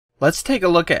Let's take a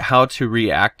look at how to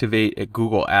reactivate a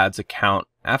Google Ads account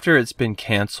after it's been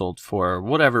canceled for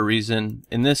whatever reason.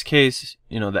 In this case,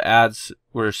 the ads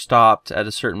were stopped at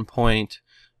a certain point,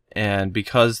 and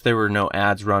because there were no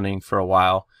ads running for a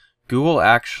while, Google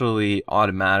actually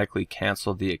automatically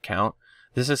canceled the account.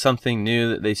 This is something new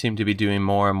that they seem to be doing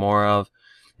more and more of,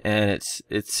 and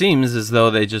it seems as though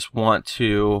they just want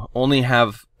to only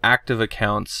have active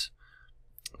accounts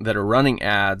that are running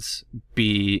ads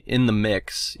be in the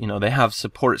mix. They have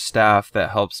support staff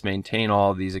that helps maintain all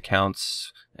of these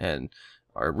accounts and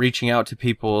are reaching out to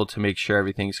people to make sure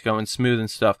everything's going smooth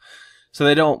and stuff. So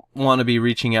they don't want to be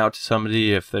reaching out to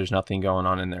somebody if there's nothing going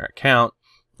on in their account.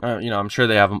 I'm sure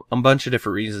they have a bunch of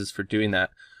different reasons for doing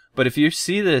that. But if you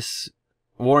see this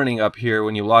warning up here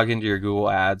when you log into your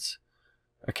Google Ads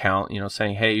account,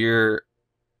 saying, hey, your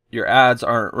ads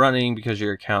aren't running because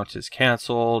your account is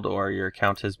canceled, or your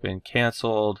account has been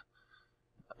canceled.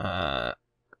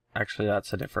 Actually,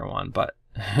 that's a different one, but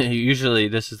usually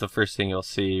this is the first thing you'll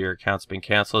see. Your account's been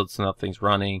canceled, so nothing's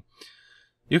running.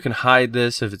 You can hide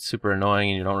this if it's super annoying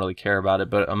and you don't really care about it,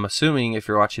 but I'm assuming if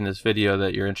you're watching this video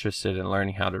that you're interested in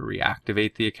learning how to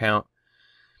reactivate the account.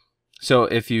 So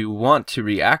if you want to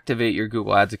reactivate your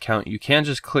Google Ads account, you can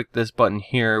just click this button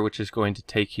here, which is going to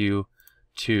take you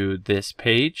to this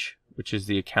page, which is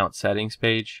the account settings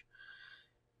page.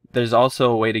 There's also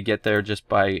a way to get there just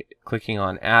by clicking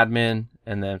on admin,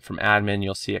 and then from admin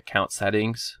you'll see account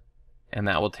settings, and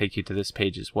that will take you to this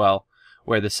page as well,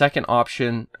 where the second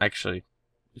option, actually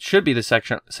it should be the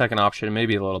second option,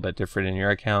 maybe a little bit different in your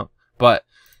account, but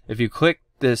if you click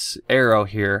this arrow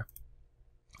here,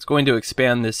 it's going to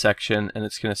expand this section, and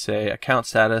it's going to say account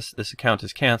status, this account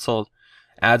is canceled,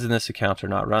 ads in this account are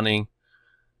not running.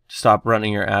 To stop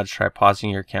running your ads, try pausing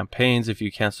your campaigns. If you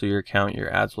cancel your account,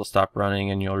 your ads will stop running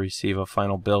and you'll receive a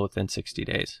final bill within 60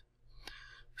 days.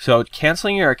 So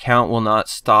canceling your account will not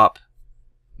stop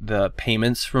the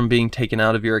payments from being taken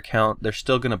out of your account. They're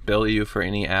still going to bill you for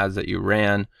any ads that you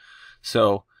ran.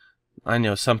 So I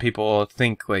know some people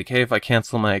think like, hey, if I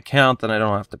cancel my account, then I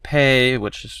don't have to pay,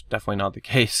 which is definitely not the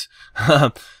case.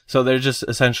 So they're just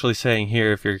essentially saying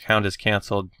here, if your account is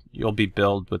canceled, you'll be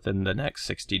billed within the next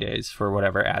 60 days for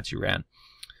whatever ads you ran.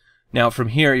 Now from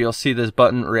here, you'll see this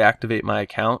button, reactivate my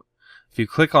account. If you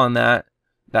click on that,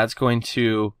 that's going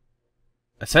to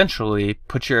essentially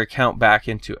put your account back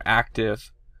into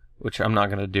active, which I'm not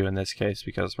going to do in this case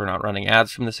because we're not running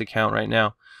ads from this account right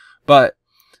now. But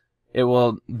it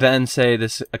will then say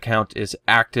this account is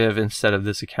active instead of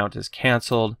this account is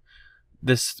canceled.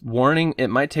 This warning, it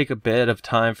might take a bit of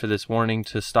time for this warning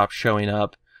to stop showing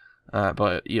up.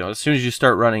 But as soon as you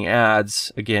start running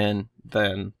ads again,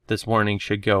 then this warning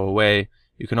should go away.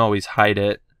 You can always hide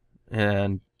it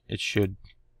and it should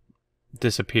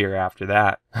disappear after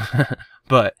that.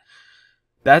 But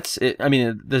that's it. I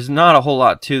mean, there's not a whole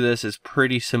lot to this. It's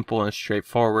pretty simple and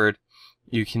straightforward.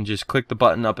 You can just click the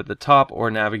button up at the top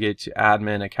or navigate to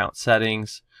admin, account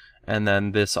settings, and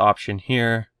then this option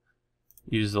here,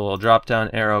 use the little drop down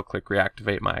arrow, click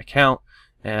reactivate my account,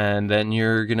 and then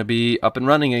you're going to be up and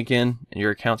running again, and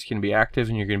your account's going to be active,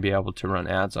 and you're going to be able to run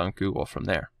ads on Google from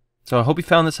there. So I hope you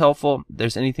found this helpful. If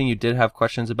there's anything you did have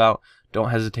questions about, don't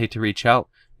hesitate to reach out.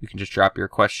 You can just drop your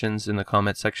questions in the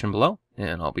comment section below,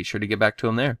 and I'll be sure to get back to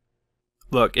them there.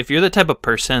 Look, if you're the type of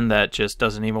person that just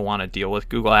doesn't even want to deal with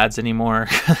Google Ads anymore,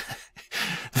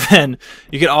 then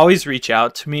you can always reach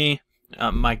out to me.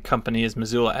 My company is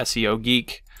Missoula SEO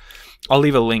Geek. I'll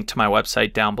leave a link to my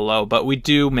website down below, but we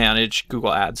do manage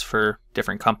Google Ads for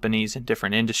different companies and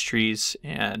different industries,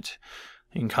 and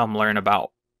you can come learn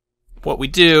about what we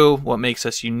do, what makes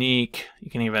us unique.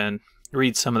 You can even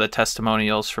read some of the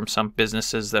testimonials from some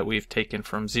businesses that we've taken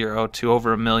from 0 to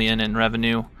over $1 million in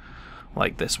revenue,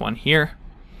 like this one here.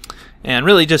 And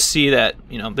really just see that,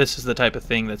 this is the type of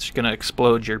thing that's going to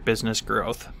explode your business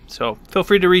growth. So feel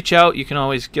free to reach out. You can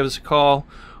always give us a call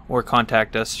or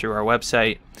contact us through our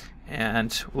website,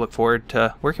 and look forward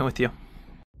to working with you.